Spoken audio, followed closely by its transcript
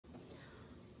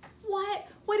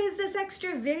What is this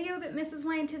extra video that Mrs.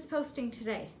 Wyant is posting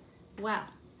today? Well,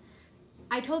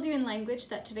 I told you in language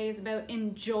that today is about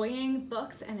enjoying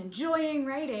books and enjoying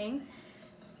writing.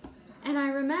 And I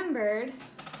remembered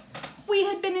we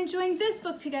had been enjoying this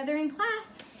book together in class.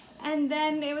 And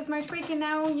then it was March break and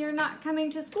now you're not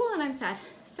coming to school and I'm sad.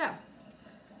 So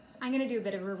I'm gonna do a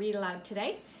bit of a read aloud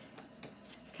today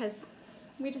because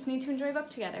we just need to enjoy a book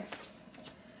together.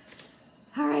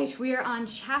 All right, we are on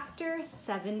chapter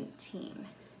 17.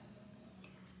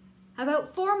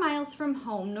 About 4 miles from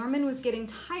home, Norman was getting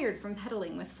tired from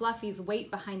pedaling with Fluffy's weight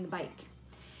behind the bike.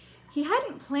 He had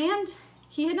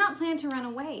not planned to run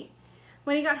away.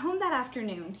 When he got home that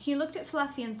afternoon, he looked at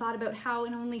Fluffy and thought about how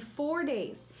in only 4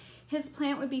 days his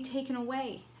plant would be taken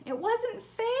away. It wasn't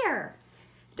fair.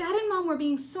 Dad and Mom were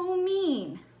being so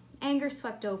mean. Anger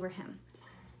swept over him.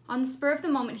 On the spur of the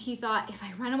moment, he thought, if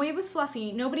I run away with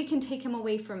Fluffy, nobody can take him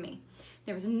away from me.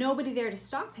 There was nobody there to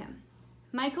stop him.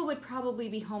 Michael would probably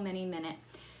be home any minute,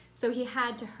 so he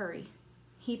had to hurry.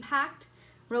 He packed,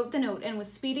 wrote the note, and was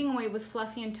speeding away with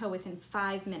Fluffy in tow within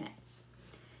 5 minutes.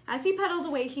 As he pedaled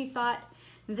away, he thought,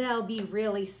 they'll be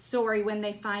really sorry when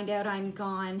they find out I'm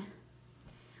gone.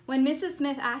 When Mrs.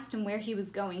 Smith asked him where he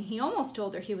was going, he almost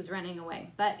told her he was running away,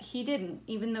 but he didn't,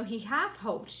 even though he half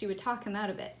hoped she would talk him out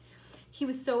of it. He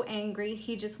was so angry,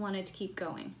 he just wanted to keep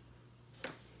going.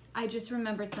 I just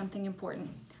remembered something important.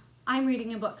 I'm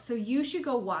reading a book, so you should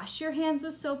go wash your hands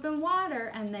with soap and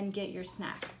water and then get your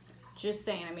snack. Just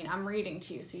saying, I'm reading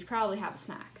to you, so you probably have a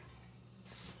snack.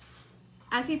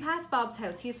 As he passed Bob's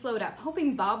house, he slowed up,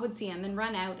 hoping Bob would see him and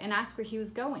run out and ask where he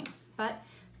was going. But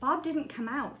Bob didn't come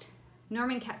out.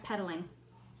 Norman kept pedaling.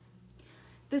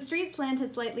 The street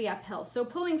slanted slightly uphill, so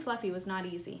pulling Fluffy was not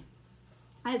easy.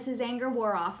 As his anger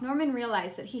wore off, Norman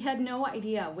realized that he had no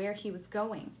idea where he was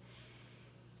going.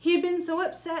 He had been so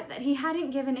upset that he hadn't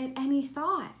given it any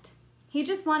thought. He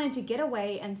just wanted to get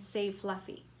away and save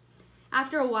Fluffy.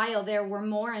 After a while, there were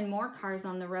more and more cars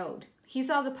on the road. He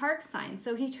saw the park sign,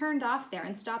 so he turned off there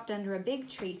and stopped under a big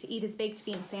tree to eat his baked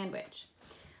bean sandwich.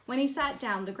 When he sat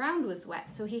down, the ground was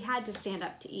wet, so he had to stand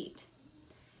up to eat.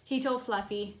 He told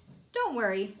Fluffy, "Don't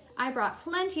worry, I brought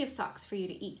plenty of socks for you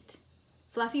to eat."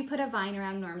 Fluffy put a vine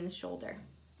around Norman's shoulder.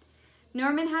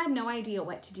 Norman had no idea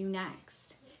what to do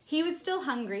next. He was still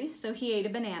hungry, so he ate a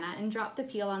banana and dropped the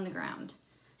peel on the ground.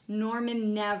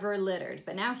 Norman never littered,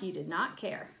 but now he did not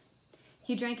care.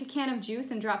 He drank a can of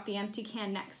juice and dropped the empty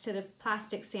can next to the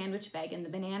plastic sandwich bag and the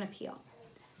banana peel.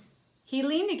 He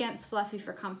leaned against Fluffy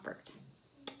for comfort.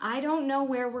 "I don't know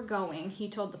where we're going," he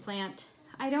told the plant.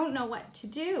 "I don't know what to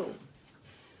do."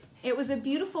 It was a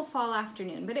beautiful fall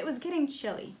afternoon, but it was getting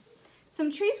chilly. Some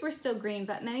trees were still green,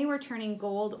 but many were turning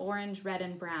gold, orange, red,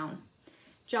 and brown.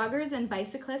 Joggers and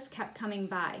bicyclists kept coming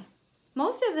by.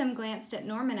 Most of them glanced at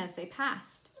Norman as they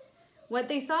passed. What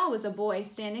they saw was a boy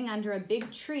standing under a big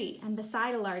tree and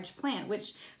beside a large plant,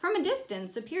 which from a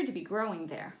distance appeared to be growing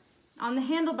there. On the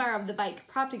handlebar of the bike,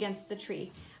 propped against the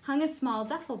tree, hung a small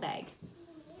duffel bag.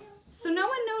 So no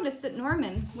one noticed that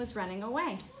Norman was running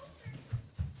away.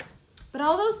 But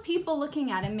all those people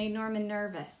looking at him made Norman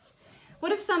nervous.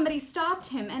 What if somebody stopped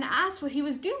him and asked what he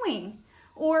was doing?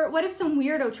 Or what if some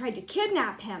weirdo tried to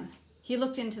kidnap him? He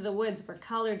looked into the woods where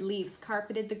colored leaves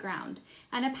carpeted the ground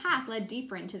and a path led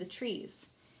deeper into the trees.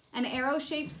 An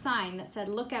arrow-shaped sign that said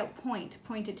 "Lookout Point"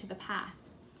 pointed to the path.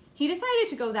 He decided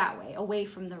to go that way, away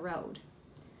from the road.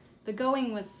 The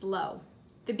going was slow.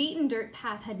 The beaten dirt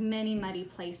path had many muddy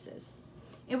places.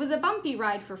 It was a bumpy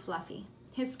ride for Fluffy.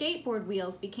 His skateboard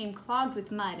wheels became clogged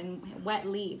with mud and wet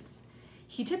leaves.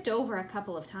 He tipped over a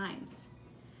couple of times.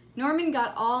 Norman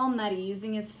got all muddy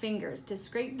using his fingers to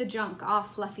scrape the junk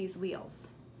off Fluffy's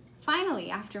wheels.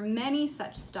 Finally, after many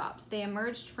such stops, they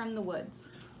emerged from the woods.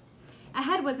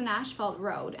 Ahead was an asphalt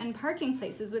road and parking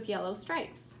places with yellow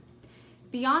stripes.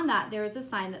 Beyond that, there was a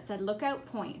sign that said "Lookout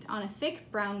Point" on a thick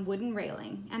brown wooden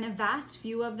railing and a vast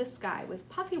view of the sky with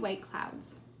puffy white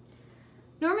clouds.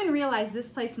 Norman realized this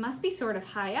place must be sort of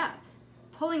high up.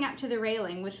 Pulling up to the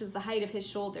railing, which was the height of his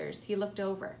shoulders, he looked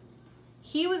over.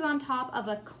 He was on top of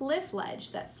a cliff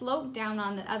ledge that sloped down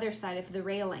on the other side of the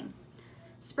railing.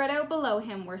 Spread out below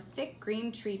him were thick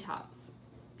green treetops.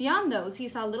 Beyond those, he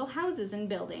saw little houses and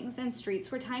buildings and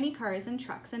streets where tiny cars and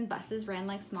trucks and buses ran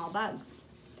like small bugs.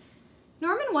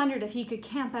 Norman wondered if he could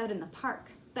camp out in the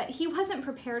park, but he wasn't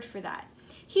prepared for that.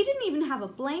 He didn't even have a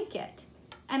blanket,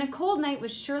 and a cold night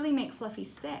would surely make Fluffy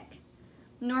sick.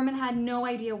 Norman had no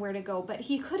idea where to go, but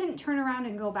he couldn't turn around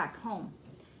and go back home.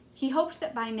 He hoped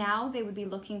that by now they would be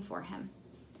looking for him.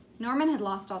 Norman had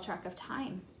lost all track of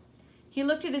time. He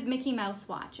looked at his Mickey Mouse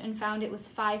watch and found it was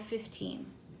 5:15.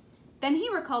 Then he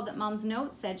recalled that Mom's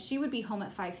note said she would be home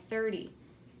at 5:30.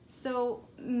 So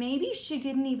maybe she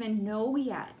didn't even know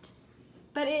yet.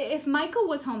 But if Michael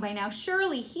was home by now,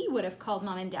 surely he would have called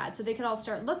Mom and Dad so they could all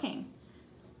start looking.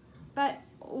 But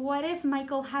what if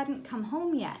Michael hadn't come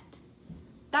home yet?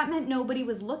 That meant nobody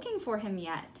was looking for him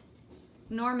yet.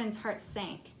 Norman's heart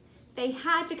sank. They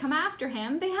had to come after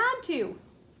him. They had to.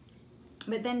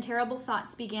 But then terrible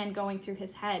thoughts began going through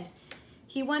his head.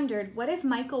 He wondered, what if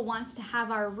Michael wants to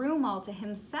have our room all to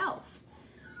himself?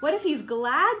 What if he's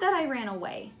glad that I ran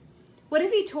away? What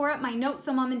if he tore up my note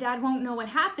so Mom and Dad won't know what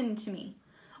happened to me?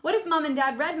 What if Mom and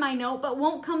Dad read my note but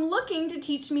won't come looking to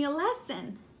teach me a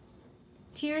lesson?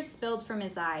 Tears spilled from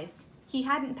his eyes. He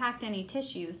hadn't packed any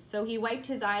tissues, so he wiped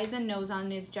his eyes and nose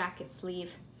on his jacket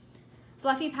sleeve.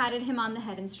 Fluffy patted him on the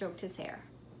head and stroked his hair.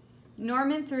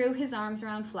 Norman threw his arms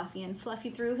around Fluffy, and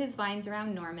Fluffy threw his vines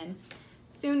around Norman.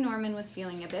 Soon Norman was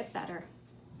feeling a bit better.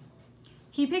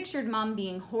 He pictured Mom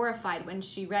being horrified when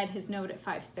she read his note at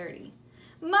 5:30.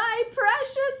 "My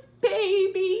precious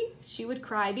baby," she would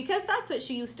cry, because that's what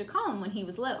she used to call him when he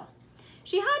was little.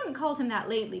 She hadn't called him that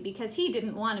lately because he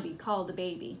didn't want to be called a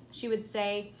baby. She would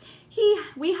say,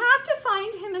 "We have to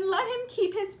find him and let him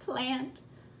keep his plant."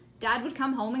 Dad would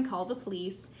come home and call the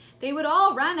police. They would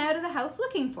all run out of the house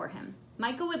looking for him.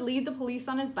 Michael would lead the police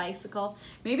on his bicycle.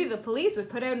 Maybe the police would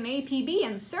put out an APB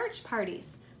and search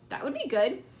parties. That would be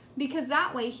good, because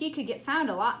that way he could get found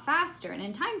a lot faster and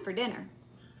in time for dinner.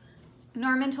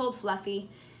 Norman told Fluffy,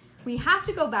 "We have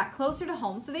to go back closer to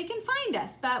home so they can find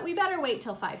us, but we better wait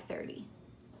till 5:30.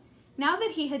 Now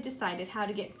that he had decided how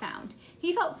to get found,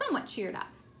 he felt somewhat cheered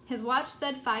up. His watch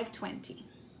said 5:20.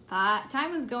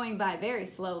 Time was going by very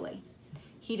slowly.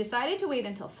 He decided to wait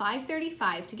until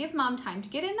 5:35 to give Mom time to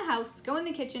get in the house, go in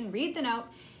the kitchen, read the note,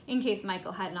 in case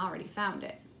Michael hadn't already found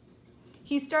it.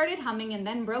 He started humming and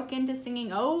then broke into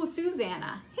singing "Oh,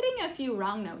 Susanna," hitting a few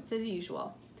wrong notes as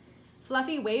usual.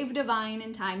 Fluffy waved a vine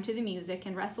in time to the music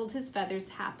and rustled his feathers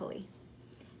happily.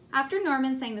 After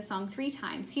Norman sang the song 3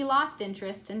 times, he lost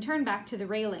interest and turned back to the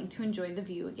railing to enjoy the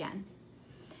view again.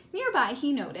 Nearby,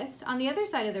 he noticed, on the other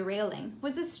side of the railing,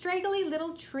 was a straggly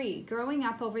little tree growing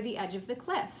up over the edge of the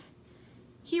cliff.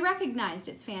 He recognized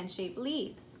its fan-shaped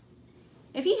leaves.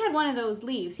 If he had one of those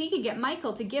leaves, he could get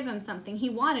Michael to give him something he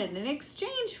wanted in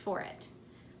exchange for it.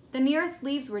 The nearest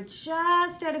leaves were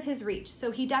just out of his reach,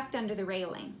 so he ducked under the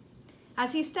railing.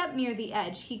 As he stepped near the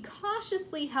edge, he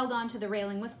cautiously held onto the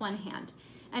railing with one hand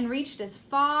and reached as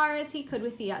far as he could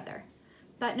with the other.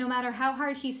 But no matter how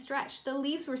hard he stretched, the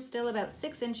leaves were still about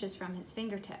 6 inches from his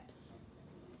fingertips.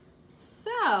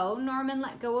 So Norman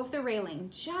let go of the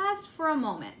railing just for a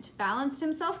moment, balanced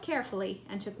himself carefully,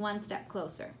 and took one step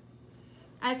closer.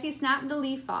 As he snapped the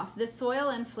leaf off, the soil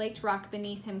and flaked rock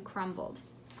beneath him crumbled.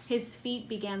 His feet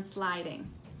began sliding.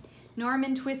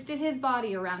 Norman twisted his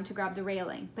body around to grab the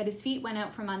railing, but his feet went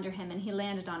out from under him and he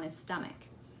landed on his stomach.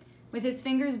 With his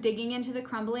fingers digging into the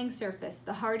crumbling surface,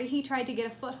 the harder he tried to get a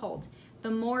foothold,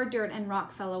 the more dirt and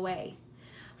rock fell away.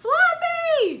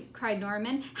 "Fluffy!" cried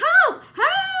Norman. "Help!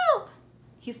 Help!"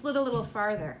 He slid a little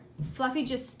farther. Fluffy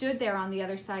just stood there on the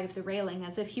other side of the railing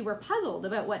as if he were puzzled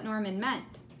about what Norman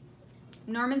meant.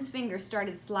 Norman's fingers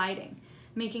started sliding,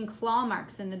 making claw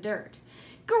marks in the dirt.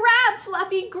 "Grab,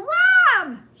 Fluffy,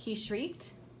 grab!" he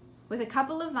shrieked. With a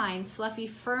couple of vines, Fluffy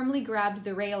firmly grabbed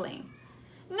the railing.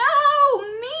 "No,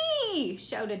 me!"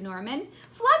 shouted Norman.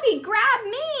 "Fluffy, grab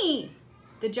me!"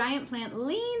 The giant plant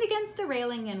leaned against the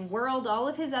railing and whirled all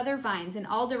of his other vines in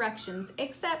all directions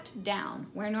except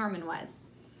down, where Norman was.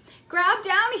 "Grab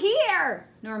down here!"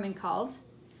 Norman called.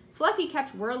 Fluffy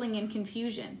kept whirling in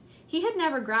confusion. He had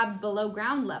never grabbed below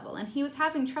ground level, and he was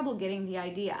having trouble getting the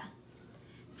idea.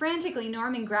 Frantically,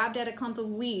 Norman grabbed at a clump of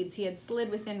weeds he had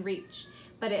slid within reach,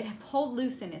 but it pulled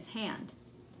loose in his hand.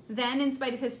 Then, in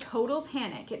spite of his total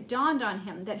panic, it dawned on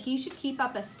him that he should keep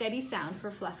up a steady sound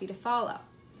for Fluffy to follow.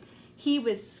 He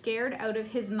was scared out of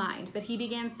his mind, but he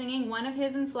began singing one of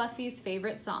his and Fluffy's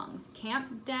favorite songs.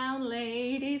 "Camp down,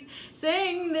 ladies,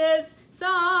 sing this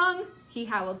song." He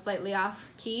howled slightly off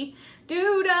key.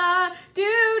 "Doo-da,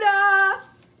 doo-da."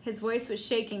 His voice was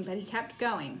shaking, but he kept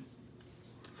going.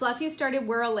 Fluffy started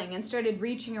whirling and started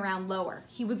reaching around lower.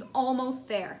 He was almost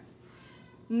there.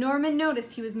 Norman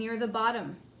noticed he was near the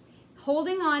bottom.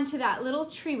 Holding on to that little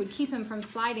tree would keep him from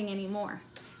sliding anymore.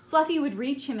 Fluffy would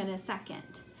reach him in a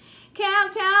second.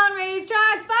 "Camptown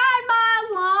racetracks 5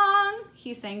 miles long,"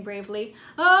 he sang bravely.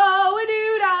 "Oh, a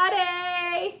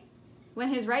doo-da-day." When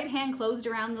his right hand closed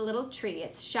around the little tree,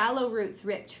 its shallow roots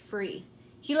ripped free.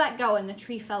 He let go and the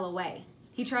tree fell away.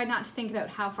 He tried not to think about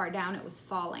how far down it was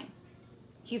falling.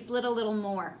 He slid a little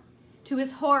more. To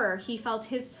his horror, he felt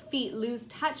his feet lose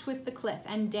touch with the cliff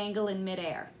and dangle in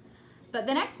midair. But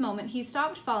the next moment, he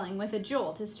stopped falling with a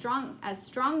jolt as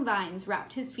strong vines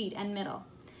wrapped his feet and middle.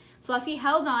 Fluffy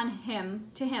held on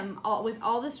to him with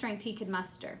all the strength he could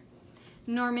muster.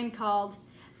 Norman called,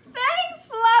 "Thanks,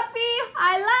 Fluffy!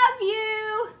 I love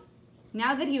you!"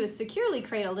 Now that he was securely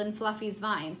cradled in Fluffy's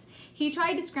vines, he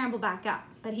tried to scramble back up,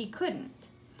 but he couldn't.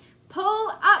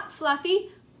 "Pull up,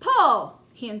 Fluffy! Pull!"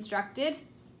 he instructed.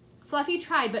 Fluffy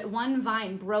tried, but one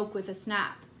vine broke with a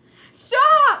snap.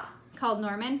 "Stop!" called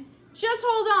Norman. "Just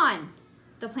hold on."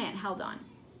 The plant held on.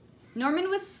 Norman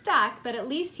was stuck, but at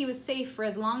least he was safe for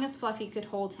as long as Fluffy could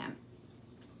hold him.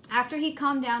 After he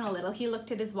calmed down a little, he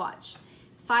looked at his watch.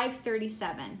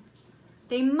 5:37.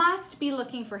 They must be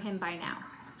looking for him by now.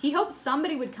 He hoped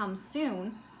somebody would come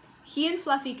soon. He and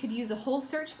Fluffy could use a whole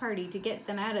search party to get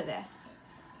them out of this.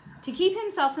 To keep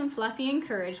himself and Fluffy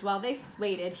encouraged while they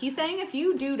waited, he sang a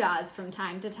few doo-dahs from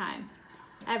time to time.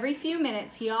 Every few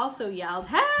minutes, he also yelled,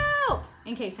 "Help!"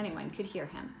 in case anyone could hear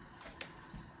him.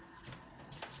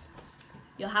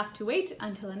 You'll have to wait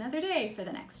until another day for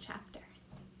the next chapter.